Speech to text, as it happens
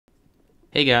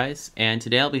Hey guys, and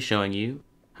today I'll be showing you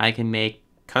how I can make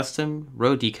custom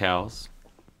road decals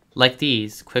like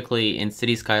these quickly in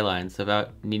city skylines without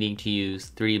needing to use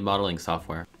 3D modeling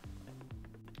software.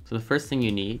 So the first thing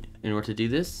you need in order to do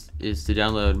this is to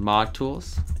download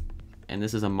ModTools, and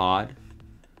this is a mod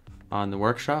on the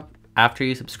workshop. After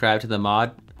you subscribe to the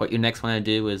mod, what you next want to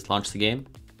do is launch the game.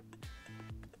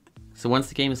 So once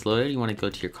the game is loaded, you want to go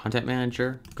to your content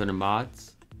manager, go to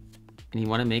mods, and you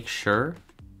want to make sure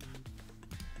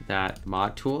that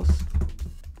ModTools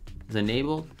is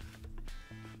enabled.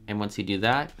 And once you do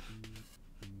that,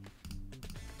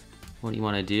 what you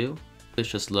want to do is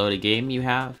just load a game you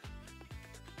have.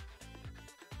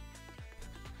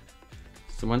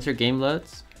 So once your game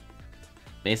loads,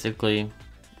 basically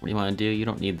what you want to do, you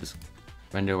don't need this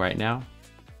window right now.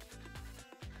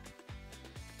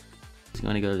 So you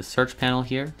want to go to the search panel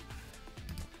here,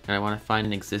 and I want to find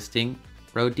an existing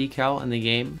road decal in the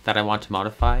game that I want to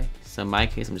modify. So in my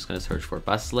case, I'm just going to search for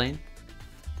bus lane.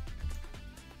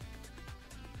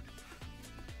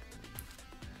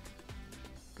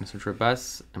 I'm going to search for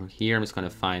bus, and here I'm just going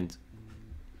to find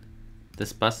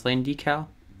this bus lane decal.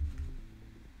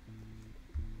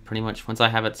 Pretty much once I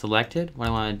have it selected, what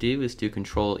I want to do is do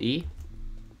Control E,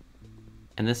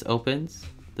 and this opens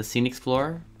the Scene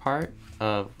Explorer part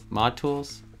of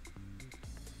ModTools.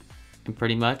 And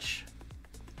pretty much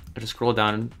I just scroll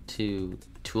down to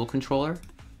Tool Controller.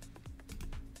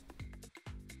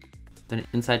 Then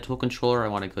inside Tool Controller, I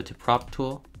want to go to Prop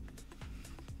Tool.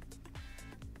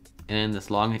 And in this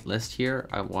long list here,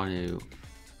 I want to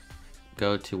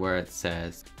go to where it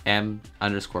says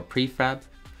M_prefab,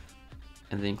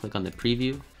 and then click on the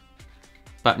preview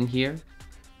button here.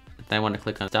 Then I want to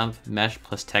click on Dump Mesh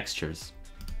plus Textures.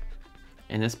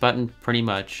 And this button pretty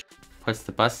much puts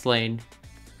the bus lane,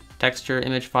 texture,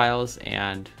 image files,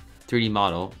 and 3D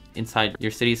model inside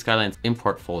your City Skylines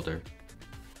import folder.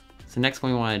 So next what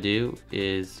we want to do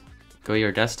is go to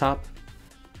your desktop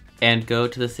and go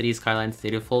to the City Skylines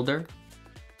data folder.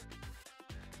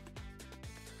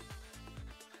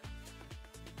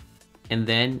 And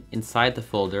then inside the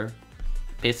folder,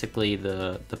 basically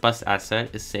the bus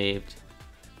asset is saved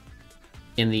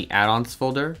in the add-ons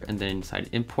folder, and then inside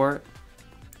import,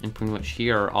 and pretty much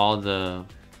here are all the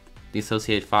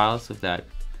associated files of that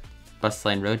bus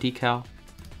lane road decal.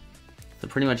 So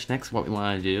pretty much next what we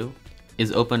want to do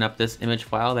is open up this image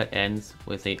file that ends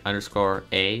with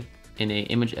 _A in an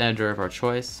image editor of our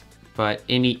choice, but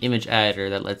any image editor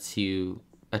that lets you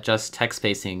adjust text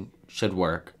spacing should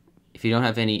work. If you don't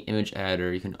have any image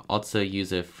editor, you can also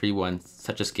use a free one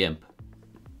such as GIMP.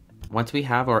 Once we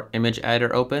have our image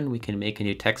editor open, we can make a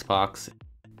new text box,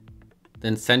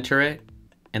 then center it,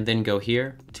 and then go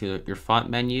here to your font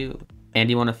menu, and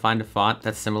you want to find a font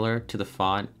that's similar to the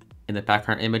font in the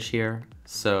background image here.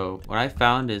 So what I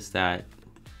found is that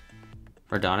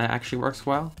Verdana actually works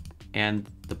well, and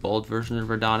the bold version of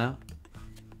Verdana.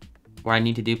 What I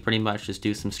need to do pretty much is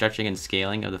do some stretching and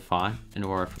scaling of the font in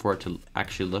order for it to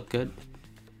actually look good.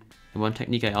 And one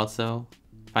technique I also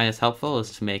find is helpful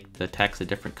is to make the text a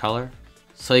different color,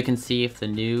 so you can see if the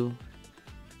new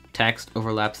text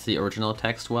overlaps the original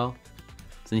text well.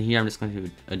 So in here I'm just going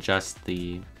to adjust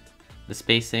the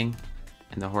spacing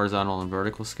and the horizontal and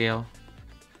vertical scale.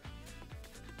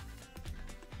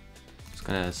 Just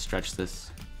gonna stretch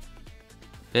this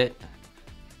a bit.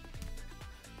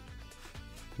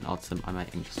 And also I might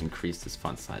just increase this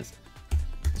font size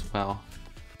as well.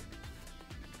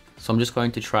 So I'm just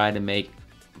going to try to make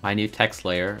my new text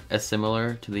layer as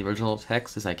similar to the original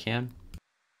text as I can.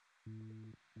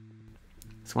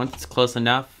 So once it's close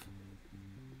enough,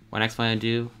 what next I want to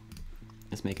do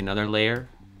is make another layer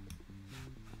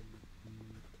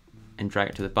and drag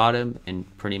it to the bottom and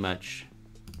pretty much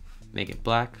make it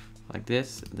black like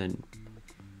this, and then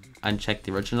uncheck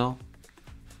the original.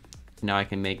 Now I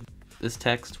can make this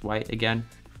text white again,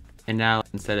 and now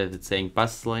instead of it saying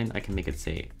bus lane, I can make it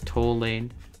say toll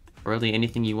lane, or really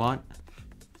anything you want.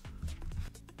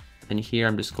 And here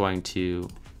I'm just going to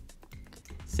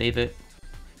save it.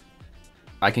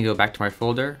 I can go back to my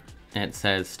folder, and it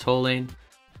says toll lane.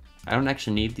 I don't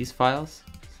actually need these files,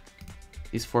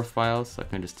 these 4 files, so I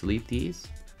can just delete these.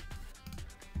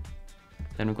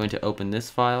 Then I'm going to open this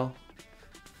file,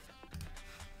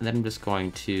 and then I'm just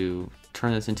going to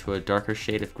turn this into a darker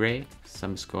shade of gray. So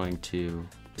I'm just going to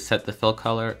set the fill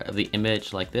color of the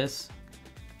image like this.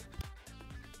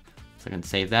 So I can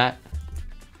save that.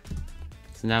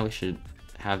 So now we should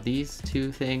have these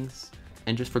 2 things,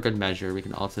 and just for good measure, we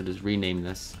can also just rename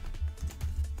this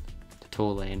to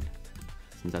toll lane,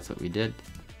 since that's what we did.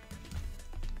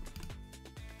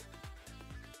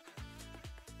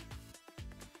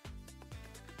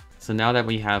 So now that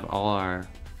we have all our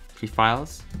 3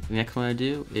 files, the next one I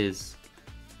do is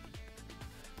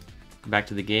go back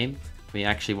to the game. We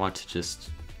actually want to just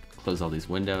close all these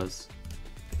windows.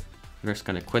 We're just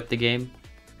going to quit the game,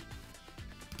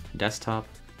 desktop.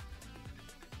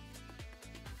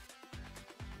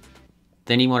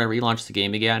 Then you want to relaunch the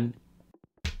game again.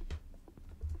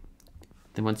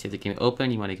 Then once you have the game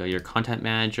open, you want to go to your content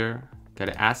manager, go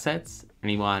to assets,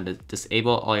 and you want to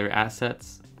disable all your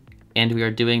assets. And we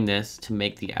are doing this to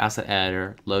make the asset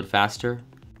editor load faster.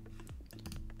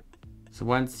 So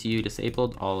once you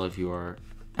disabled all of your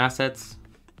assets,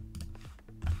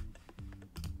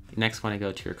 you next want to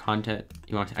go to your content.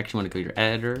 You actually want to go to your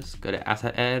editors, go to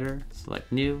asset editor, select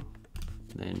new,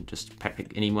 then just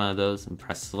pick any one of those and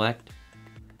press select.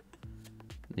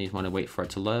 Then you want to wait for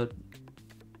it to load.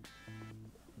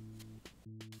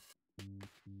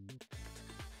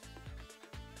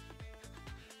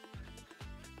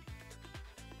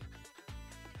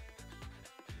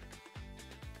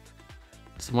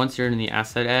 So once you're in the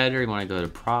asset editor, you want to go to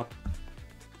prop. I'm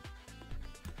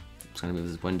just going to move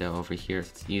this window over here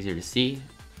so it's easier to see.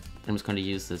 I'm just going to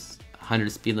use this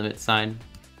 100 speed limit sign.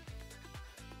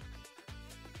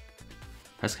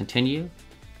 Press continue.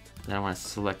 Then I want to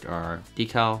select our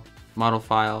decal model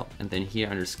file, and then here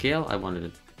under scale I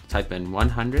wanted to type in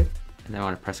 100, and then I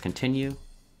want to press continue.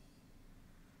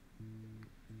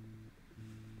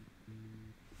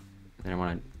 Then I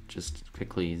want to just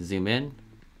quickly zoom in.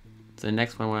 So the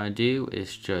next one I want to do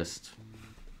is just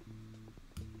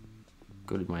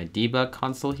go to my debug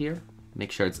console here,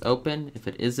 make sure it's open. If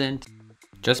it isn't,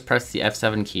 just press the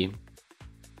F7 key.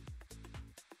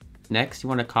 Next, you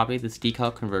want to copy this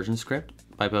decal conversion script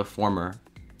by Boformer.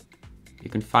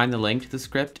 You can find the link to the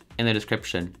script in the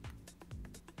description.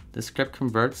 The script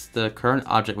converts the current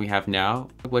object we have now,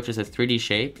 which is a 3D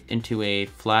shape, into a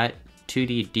flat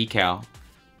 2D decal.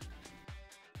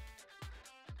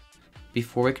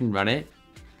 Before we can run it,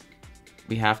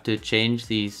 we have to change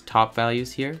these top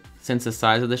values here, since the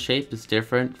size of the shape is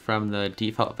different from the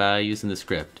default values in the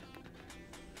script.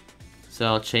 So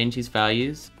I'll change these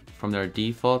values from their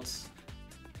defaults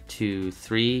to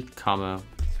 3,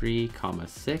 3,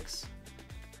 6,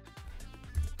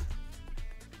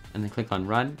 and then click on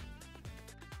run.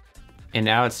 And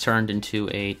now it's turned into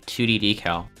a 2D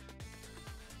decal.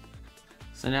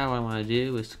 So now what I want to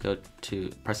do is go to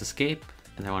press escape,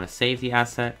 and I want to save the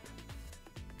asset.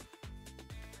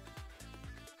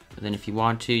 And then if you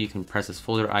want to, you can press this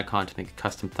folder icon to make a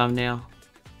custom thumbnail,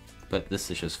 but this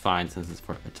is just fine since it's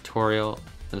for a tutorial.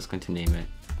 I'm just going to name it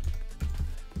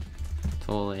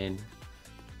Toll Lane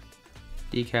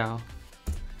Decal.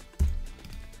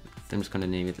 I'm just going to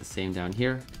name it the same down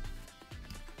here.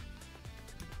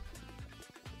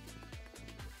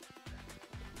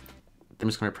 I'm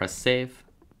just going to press save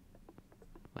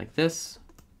like this.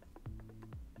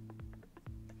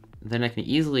 Then I can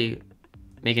easily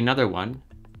make another one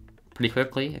pretty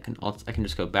quickly. I can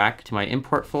just go back to my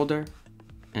import folder,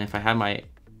 and if I have my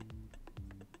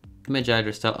image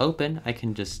editor still open, I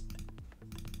can just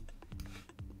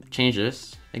change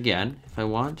this again if I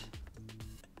want.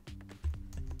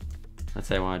 Let's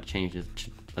say I want to change it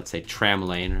to, let's say, tram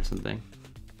lane or something.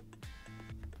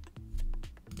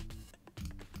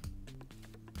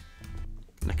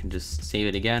 And I can just save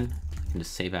it again. I can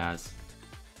just save as.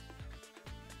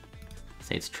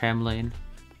 Say it's tram lane.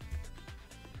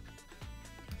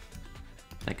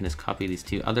 I can just copy these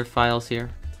 2 other files here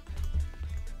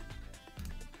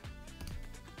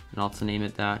and also name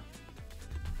it that.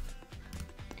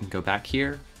 And go back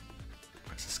here,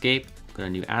 press escape, go to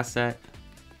new asset,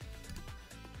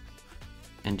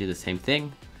 and do the same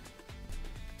thing.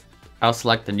 I'll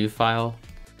select the new file,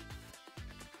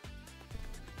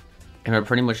 and we're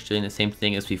pretty much doing the same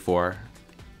thing as before.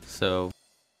 So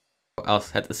I'll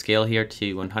set the scale here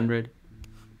to 100,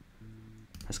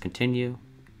 press continue,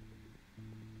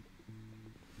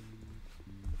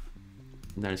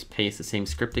 and then just paste the same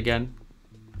script again,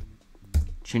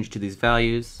 change to these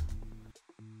values,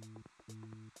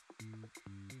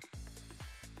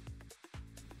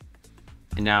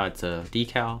 and now it's a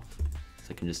decal,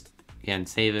 so I can just again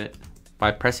save it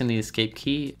by pressing the escape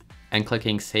key and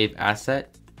clicking save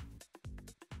asset.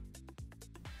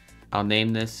 I'll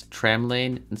name this tram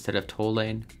lane instead of toll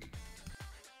lane.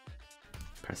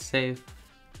 Press save.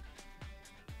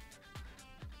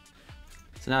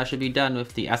 So now I should be done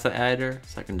with the asset editor.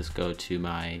 So I can just go to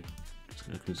my,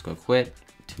 just go quit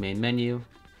to main menu.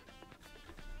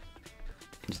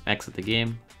 I can just exit the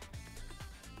game.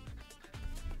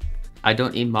 I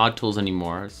don't need ModTools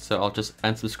anymore, so I'll just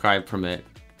unsubscribe from it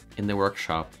in the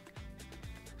workshop.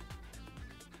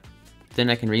 Then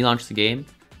I can relaunch the game.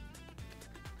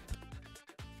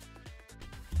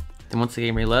 Then once the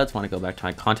game reloads, I want to go back to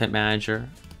my content manager.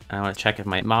 And I want to check if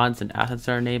my mods and assets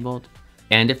are enabled.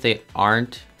 And if they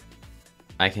aren't,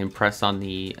 I can press on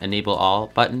the enable all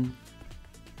button.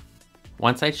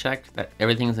 Once I check that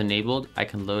everything is enabled, I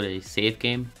can load a save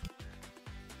game.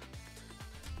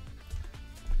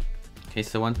 Okay,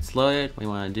 so once it's loaded, what we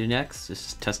want to do next is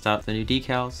just test out the new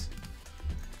decals.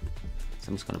 So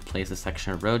I'm just going to place a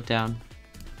section of road down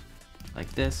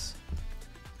like this.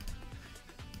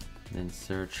 Then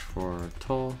search for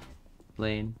toll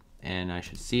lane, and I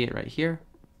should see it right here.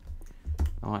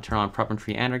 I want to turn on prop and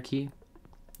tree anarchy,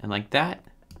 and like that,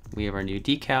 we have our new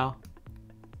decal.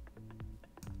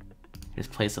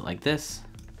 Just place it like this.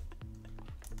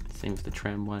 Same with the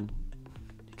tram one.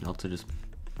 You can also just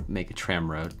make a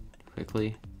tram road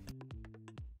quickly.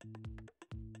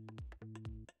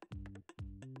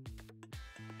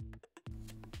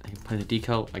 I can place a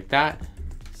decal like that.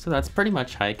 So that's pretty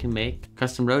much how you can make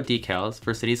custom road decals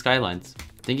for city skylines.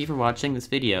 Thank you for watching this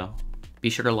video. Be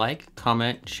sure to like,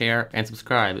 comment, share, and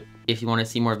subscribe if you want to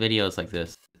see more videos like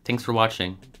this. Thanks for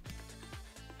watching.